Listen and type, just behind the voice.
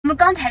们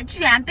刚才居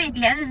然被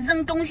别人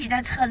扔东西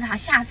在车上，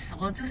吓死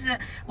我！就是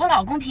我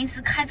老公平时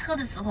开车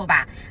的时候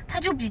吧，他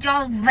就比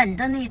较稳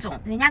的那种，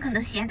人家可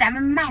能嫌咱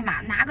们慢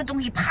嘛，拿个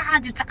东西啪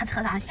就砸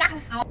车上，吓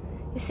死我。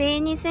You see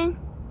anything?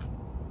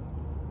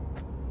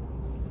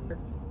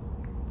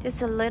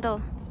 Just a little.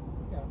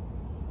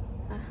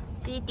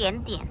 就一点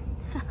点。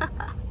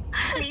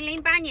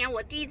2008年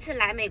我第一次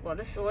来美国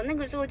的时候，那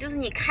个时候就是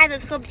你开的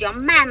车比较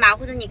慢嘛，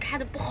或者你开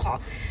的不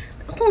好，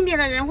后面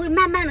的人会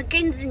慢慢的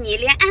跟着你，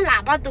连按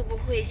喇叭都不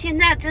会。现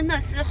在真的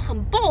是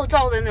很暴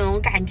躁的那种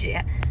感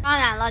觉。当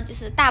然了，就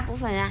是大部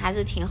分人还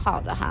是挺好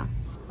的哈。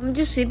我们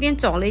就随便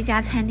找了一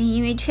家餐厅，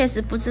因为确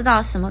实不知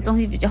道什么东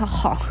西比较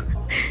好。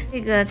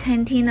这个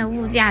餐厅的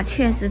物价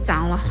确实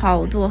涨了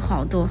好多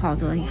好多好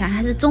多，你看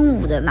还是中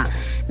午的呢。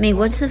美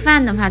国吃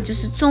饭的话，就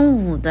是中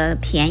午的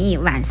便宜，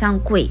晚上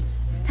贵。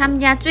他们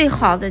家最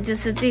好的就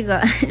是这个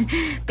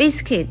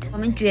biscuit， 我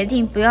们决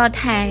定不要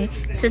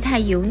吃太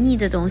油腻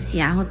的东西，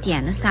然后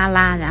点的沙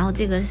拉，然后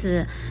这个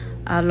是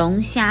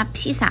龙虾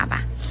披萨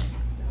吧，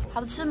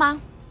好吃吗？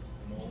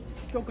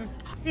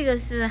这个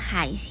是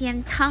海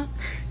鲜汤，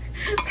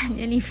感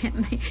觉里面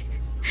没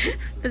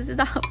不知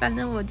道，反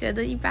正我觉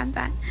得一般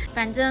般。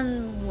反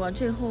正我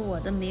最后我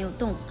的没有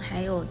动，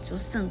还有就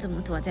剩这么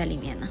多在里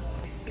面呢。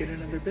Get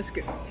another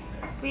biscuit.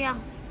 不要，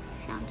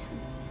想吃。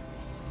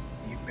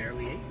You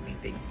barely ate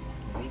anything.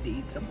 You need to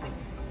eat something.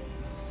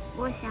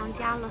 我想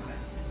家了。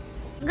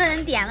一个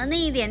人点了那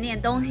一点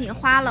点东西，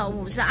花了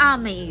52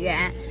美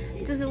元，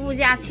就是物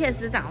价确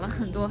实涨了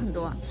很多很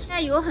多。现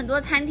在有很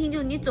多餐厅，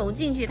就你走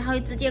进去，他会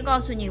直接告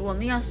诉你我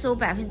们要收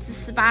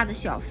18%的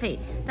小费，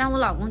但我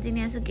老公今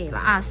天是给了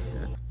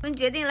20%。我们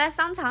决定来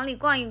商场里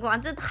逛一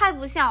逛，这太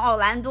不像奥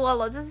兰多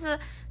了，就是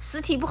实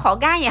体不好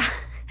干呀。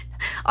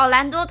奥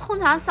兰多通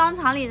常商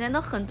场里人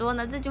都很多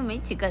呢，这就没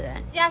几个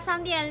人。这家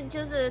商店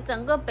就是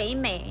整个北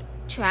美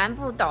全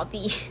部倒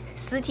闭，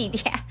实体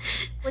店。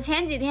我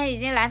前几天已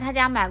经来他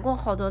家买过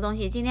好多东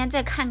西，今天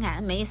再看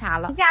看没啥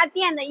了。这家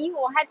店的衣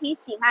服我还挺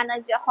喜欢的，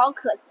觉得好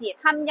可惜。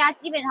他们家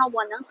基本上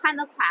我能穿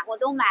的款我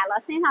都买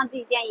了，身上这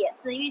一件也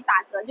是，因为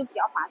打折就比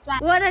较划算。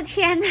我的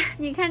天呐，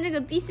你看这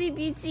个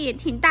BCBG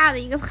挺大的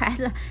一个牌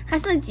子，还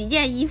剩几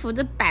件衣服，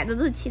这摆的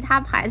都是其他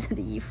牌子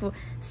的衣服，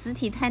实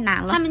体太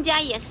难了。他们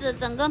家也是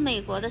整个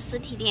美国的实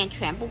体店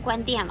全部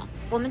关店了，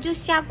我们就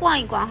瞎逛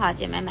一逛哈，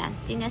姐妹们。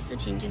今天视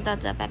频就到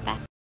这，拜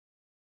拜。